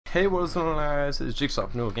Hey, what's going on, guys? It's Jigsaw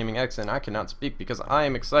from New Gaming X, and I cannot speak because I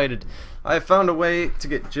am excited. I have found a way to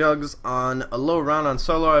get Juggs on a low round on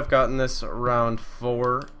solo. I've gotten this round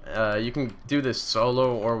 4. You can do this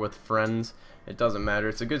solo or with friends. It doesn't matter.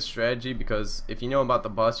 It's a good strategy because if you know about the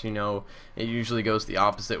bus, you know it usually goes the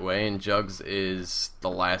opposite way, and Juggs is the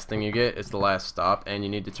last thing you get. It's the last stop, and you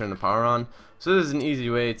need to turn the power on. So this is an easy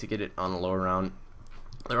way to get it on a low round.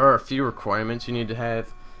 There are a few requirements you need to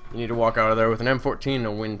have. You need to walk out of there with an M14 and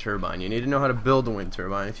a wind turbine. You need to know how to build a wind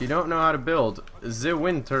turbine. If you don't know how to build the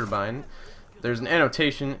wind turbine, there's an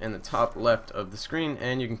annotation in the top left of the screen,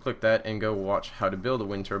 and you can click that and go watch how to build a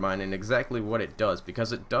wind turbine and exactly what it does,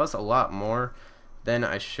 because it does a lot more than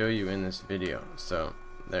I show you in this video. So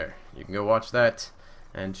there, you can go watch that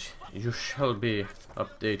and you shall be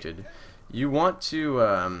updated. You want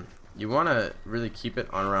to really keep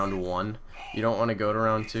it on round 1. You don't want to go to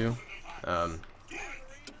round 2.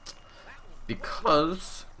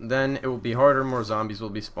 Because then it will be harder, more zombies will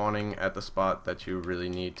be spawning at the spot that you really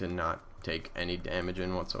need to not take any damage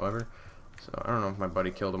in whatsoever. So I don't know if my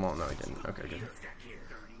buddy killed them all. No, he didn't. Okay, good.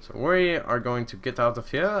 So we are going to get out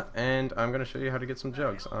of here, and I'm going to show you how to get some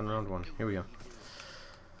Juggs on round 1. Here we go.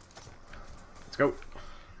 Let's go.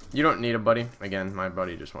 You don't need a buddy. Again, my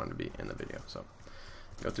buddy just wanted to be in the video. So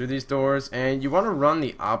go through these doors, and you want to run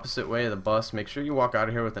the opposite way of the bus. Make sure you walk out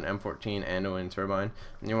of here with an M14 and a wind turbine.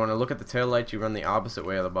 And you want to look at the tail lights. You run the opposite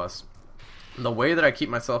way of the bus. The way that I keep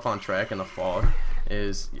myself on track in the fog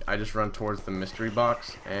is I just run towards the mystery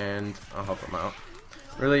box, and I'll help them out.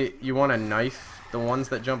 Really, you want to knife the ones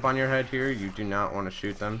that jump on your head here. You do not want to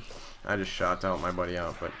shoot them. I just shot out my buddy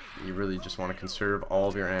out, but you really just want to conserve all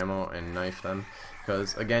of your ammo and knife them.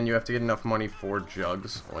 Because, again, you have to get enough money for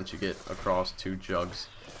Juggs once you get across 2 Juggs.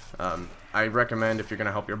 I recommend, if you're going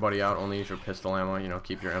to help your buddy out, only use your pistol ammo, you know,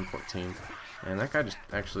 keep your M14. And that guy just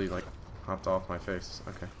actually, like, hopped off my face.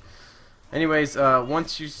 Okay. Anyways,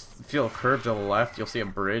 once you feel a curve to the left, you'll see a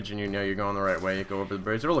bridge, and you know you're going the right way. You go over the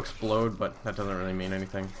bridge. It'll explode, but that doesn't really mean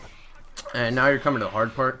anything. And now you're coming to the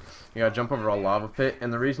hard part. You gotta jump over a lava pit,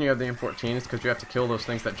 and the reason you have the M14 is because you have to kill those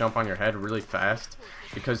things that jump on your head really fast,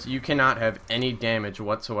 because you cannot have any damage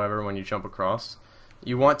whatsoever when you jump across.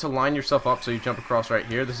 You want to line yourself up so you jump across right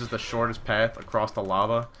here. This is the shortest path across the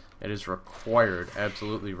lava. It is required,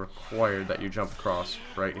 absolutely required, that you jump across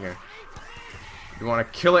right here. You want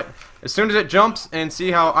to kill it as soon as it jumps, and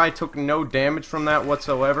see how I took no damage from that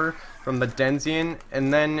whatsoever, from the Denzian,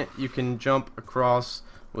 and then you can jump across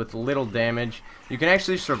with little damage. You can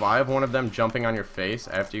actually survive one of them jumping on your face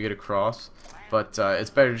after you get across, but it's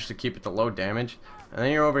better just to keep it to low damage. And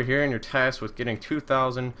then you're over here and you're tasked with getting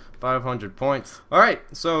 2,500 points. Alright,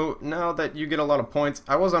 so now that you get a lot of points,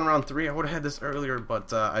 I was on round 3, I would have had this earlier,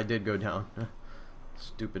 but I did go down.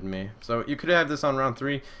 Stupid me. So you could have this on round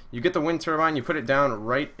 3. You get the wind turbine, you put it down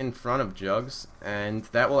right in front of Juggs, and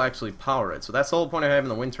that will actually power it. So that's the whole point of having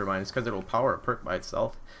the wind turbine, is because it will power a perk by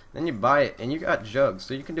itself. Then you buy it, and you got Juggs.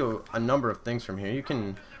 So you can do a number of things from here. You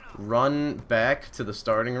can run back to the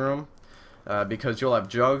starting room, because you'll have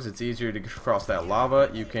Juggs. It's easier to get across that lava.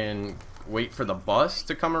 You can wait for the bus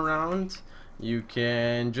to come around. You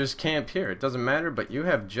can just camp here. It doesn't matter, but you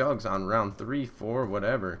have Juggs on round 3, 4,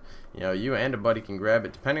 whatever. You know, you and a buddy can grab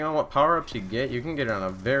it. Depending on what power-ups you get, you can get it on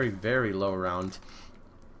a very, very low round.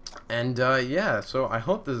 And, yeah, so I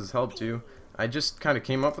hope this has helped you. I just kind of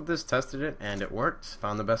came up with this, tested it, and it worked.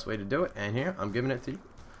 Found the best way to do it, and here, I'm giving it to you.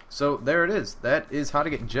 So, there it is. That is how to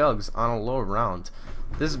get Juggs on a low round.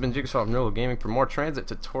 This has been Jigsaw from New Gaming. For more TranZit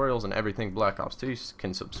tutorials and everything Black Ops 2, you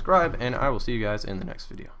can subscribe, and I will see you guys in the next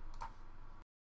video.